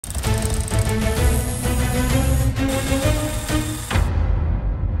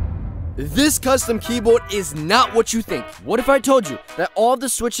This custom keyboard is not what you think. What if I told you that all the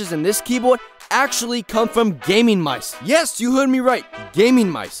switches in this keyboard actually come from gaming mice? Yes, you heard me right,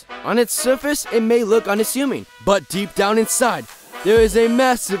 gaming mice. On its surface, it may look unassuming, but deep down inside, there is a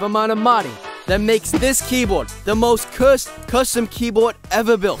massive amount of modding that makes this keyboard the most cursed custom keyboard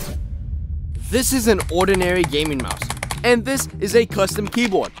ever built. This is an ordinary gaming mouse, and this is a custom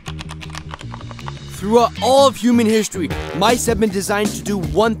keyboard. Throughout all of human history, mice have been designed to do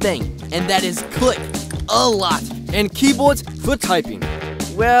one thing, and that is click a lot. And keyboards for typing.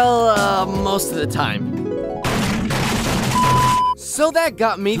 Well, most of the time. So that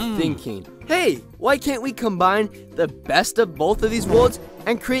got me thinking, hey, why can't we combine the best of both of these worlds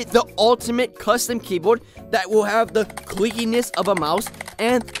and create the ultimate custom keyboard that will have the clickiness of a mouse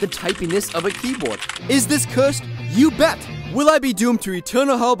and the typiness of a keyboard? Is this cursed? You bet! Will I be doomed to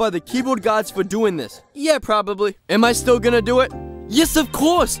eternal hell by the keyboard gods for doing this? Yeah, probably. Am I still gonna do it? Yes, of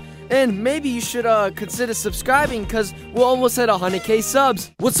course! And maybe you should consider subscribing, cause we're almost at 100k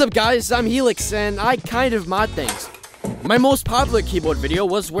subs. What's up guys, I'm Helix and I kind of mod things. My most popular keyboard video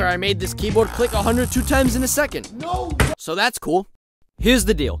was where I made this keyboard click 102 times in a second. No! So that's cool. Here's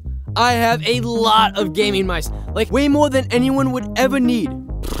the deal. I have a lot of gaming mice, like way more than anyone would ever need.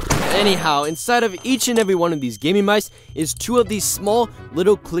 Anyhow, inside of each and every one of these gaming mice is 2 of these small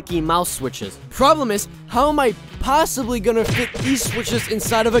little clicky mouse switches. Problem is, how am I possibly gonna fit these switches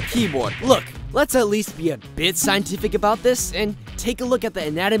inside of a keyboard? Look, let's at least be a bit scientific about this and take a look at the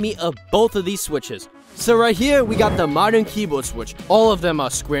anatomy of both of these switches. So right here, we got the modern keyboard switch. All of them are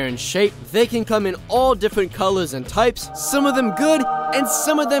square in shape. They can come in all different colors and types. Some of them good, and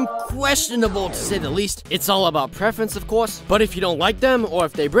some of them questionable, to say the least. It's all about preference, of course. But if you don't like them, or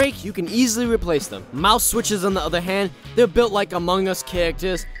if they break, you can easily replace them. Mouse switches, on the other hand, they're built like Among Us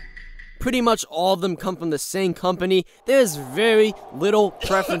characters. Pretty much all of them come from the same company. There's very little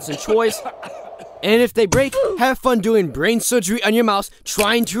preference and choice. And if they break, have fun doing brain surgery on your mouse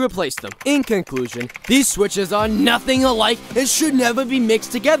trying to replace them. In conclusion, these switches are nothing alike and should never be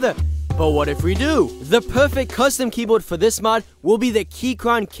mixed together. But what if we do? The perfect custom keyboard for this mod will be the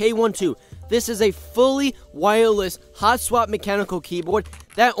Gateron K12. This is a fully wireless hot swap mechanical keyboard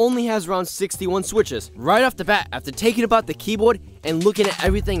that only has around 61 switches. Right off the bat, after taking apart the keyboard and looking at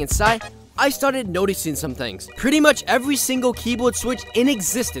everything inside, I started noticing some things. Pretty much every single keyboard switch in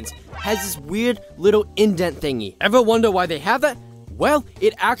existence has this weird little indent thingy. Ever wonder why they have that? Well,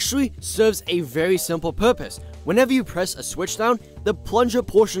 it actually serves a very simple purpose. Whenever you press a switch down, the plunger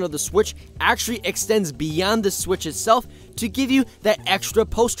portion of the switch actually extends beyond the switch itself to give you that extra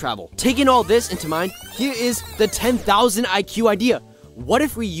post travel. Taking all this into mind, here is the 10,000 IQ idea. What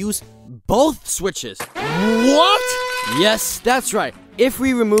if we use both switches? What? Yes, that's right. If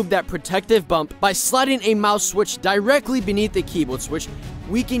we remove that protective bump by sliding a mouse switch directly beneath the keyboard switch,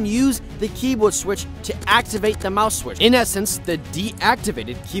 we can use the keyboard switch to activate the mouse switch. In essence, the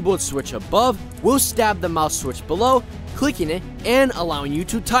deactivated keyboard switch above will stab the mouse switch below, clicking it and allowing you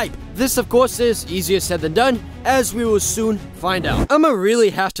to type. This, of course, is easier said than done, as we will soon find out. I'ma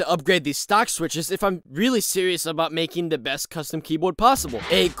really have to upgrade these stock switches if I'm really serious about making the best custom keyboard possible.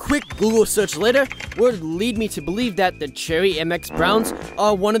 A quick Google search later would lead me to believe that the Cherry MX Browns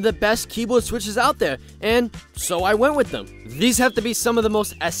are one of the best keyboard switches out there, and so I went with them. These have to be some of the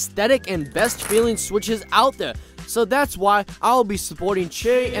most aesthetic and best feeling switches out there, so that's why I'll be supporting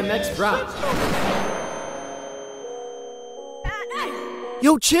Cherry MX Browns.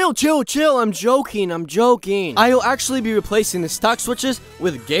 Yo, chill, I'm joking. I'll actually be replacing the stock switches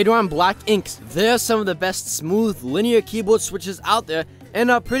with Gateron Black Inks. They're some of the best smooth linear keyboard switches out there and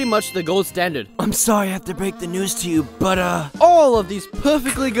are pretty much the gold standard. I'm sorry I have to break the news to you, but all of these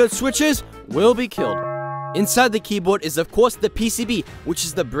perfectly good switches will be killed. Inside the keyboard is of course the PCB, which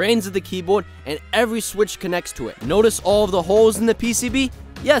is the brains of the keyboard, and every switch connects to it. Notice all of the holes in the PCB?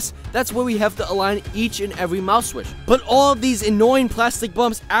 Yes, that's where we have to align each and every mouse switch. But all of these annoying plastic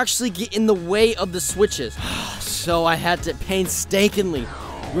bumps actually get in the way of the switches. So I had to painstakingly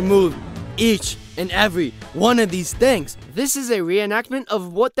remove each and every one of these things. This is a reenactment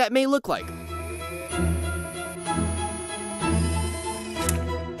of what that may look like.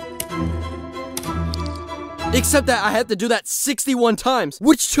 Except that I had to do that 61 times,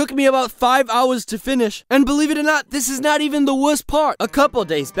 which took me about 5 hours to finish. And believe it or not, this is not even the worst part. A couple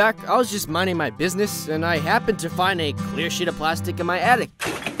days back, I was just minding my business and I happened to find a clear sheet of plastic in my attic.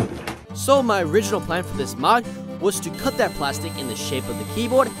 So my original plan for this mod was to cut that plastic in the shape of the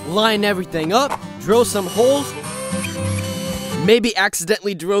keyboard, line everything up, drill some holes, maybe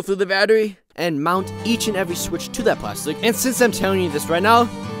accidentally drill through the battery, and mount each and every switch to that plastic. And since I'm telling you this right now,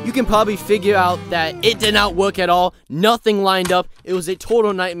 you can probably figure out that it did not work at all. Nothing lined up. It was a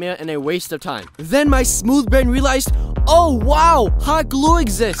total nightmare and a waste of time. Then my smooth brain realized, oh wow, hot glue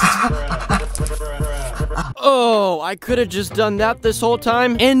exists. Oh, I could have just done that this whole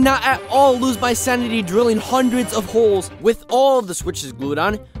time and not at all lose my sanity drilling hundreds of holes with all of the switches glued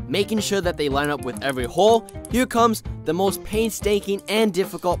on, making sure that they line up with every hole. Here comes the most painstaking and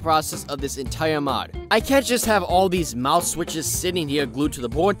difficult process of this entire mod. I can't just have all these mouse switches sitting here glued to the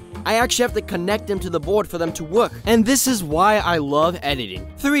board. I actually have to connect them to the board for them to work. And this is why I love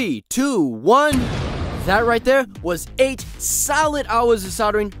editing. 3, 2, 1. That right there was 8 solid hours of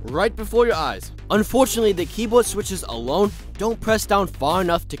soldering right before your eyes. Unfortunately, the keyboard switches alone don't press down far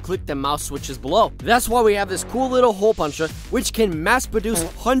enough to click the mouse switches below. That's why we have this cool little hole puncher, which can mass produce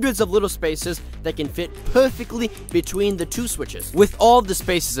hundreds of little spaces that can fit perfectly between the two switches. With all of the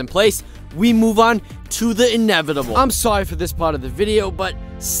spaces in place, we move on to the inevitable. I'm sorry for this part of the video, but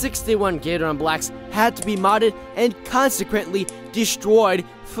 61 Gateron Blacks had to be modded and consequently destroyed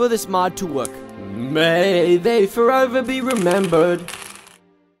for this mod to work. May they forever be remembered.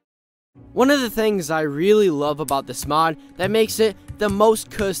 One of the things I really love about this mod that makes it the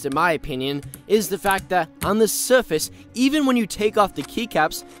most cursed in my opinion is the fact that on the surface, even when you take off the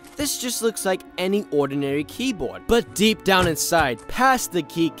keycaps, this just looks like any ordinary keyboard. But deep down inside, past the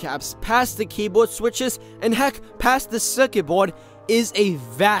keycaps, past the keyboard switches, and heck, past the circuit board, is a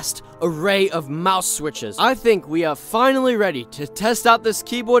vast array of mouse switches. I think we are finally ready to test out this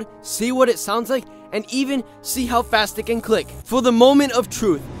keyboard, see what it sounds like, and even see how fast it can click. For the moment of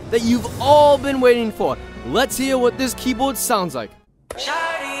truth that you've all been waiting for, let's hear what this keyboard sounds like.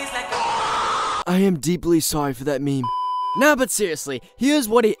 I am deeply sorry for that meme. Nah, but seriously, here's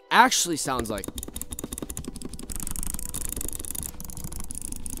what it actually sounds like.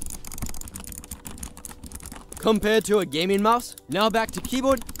 Compared to a gaming mouse, now back to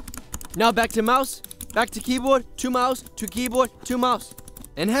keyboard, now back to mouse, back to keyboard, to mouse, to keyboard, to mouse.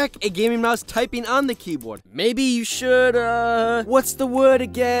 And heck, a gaming mouse typing on the keyboard. Maybe you should, what's the word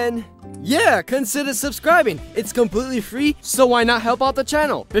again? Yeah, consider subscribing. It's completely free, so why not help out the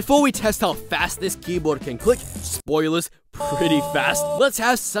channel? Before we test how fast this keyboard can click, spoilers, pretty fast, let's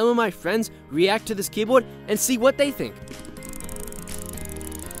have some of my friends react to this keyboard and see what they think.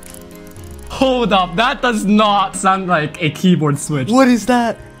 Hold up, that does not sound like a keyboard switch. What is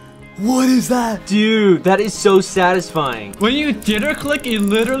that? What is that? Dude, that is so satisfying. When you jitter click, it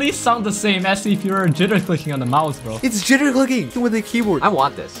literally sounds the same as if you were jitter clicking on the mouse, bro. It's jitter clicking with the keyboard. I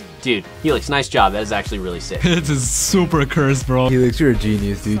want this. Dude, Helix, nice job. That is actually really sick. This is super cursed, bro. Helix, you're a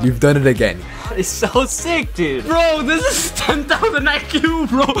genius, dude. You've done it again. It's so sick, dude. Bro, this is 10,000 IQ,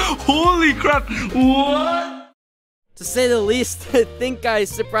 bro. Holy crap. What? To say the least, I think I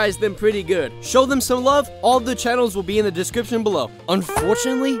surprised them pretty good. Show them some love, all of the channels will be in the description below.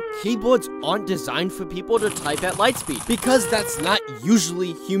 Unfortunately, keyboards aren't designed for people to type at light speed, because that's not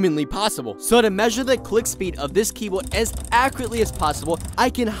usually humanly possible. So to measure the click speed of this keyboard as accurately as possible,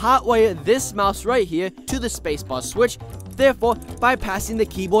 I can hotwire this mouse right here to the spacebar switch, therefore bypassing the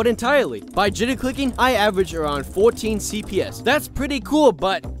keyboard entirely. By jitter clicking, I average around 14 CPS. That's pretty cool,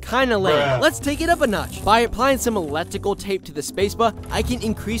 but kinda lame. Let's take it up a notch. By applying some electrical tape to the spacebar, I can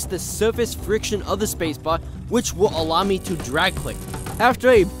increase the surface friction of the spacebar, which will allow me to drag click. After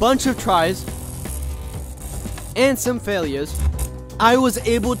a bunch of tries and some failures, I was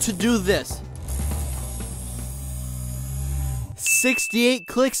able to do this. 68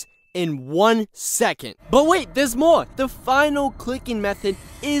 clicks in 1 second. But wait, there's more. The final clicking method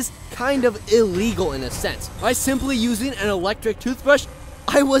is kind of illegal in a sense. By simply using an electric toothbrush,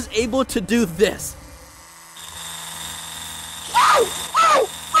 I was able to do this. Oh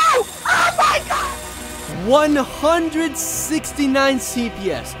my god! 169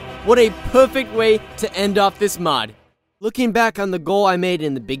 CPS. What a perfect way to end off this mod. Looking back on the goal I made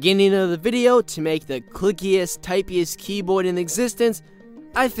in the beginning of the video to make the clickiest, typiest keyboard in existence,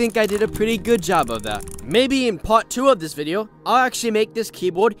 I think I did a pretty good job of that. Maybe in part 2 of this video, I'll actually make this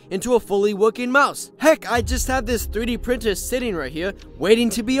keyboard into a fully working mouse. Heck, I just have this 3D printer sitting right here, waiting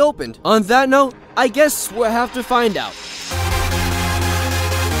to be opened. On that note, I guess we'll have to find out.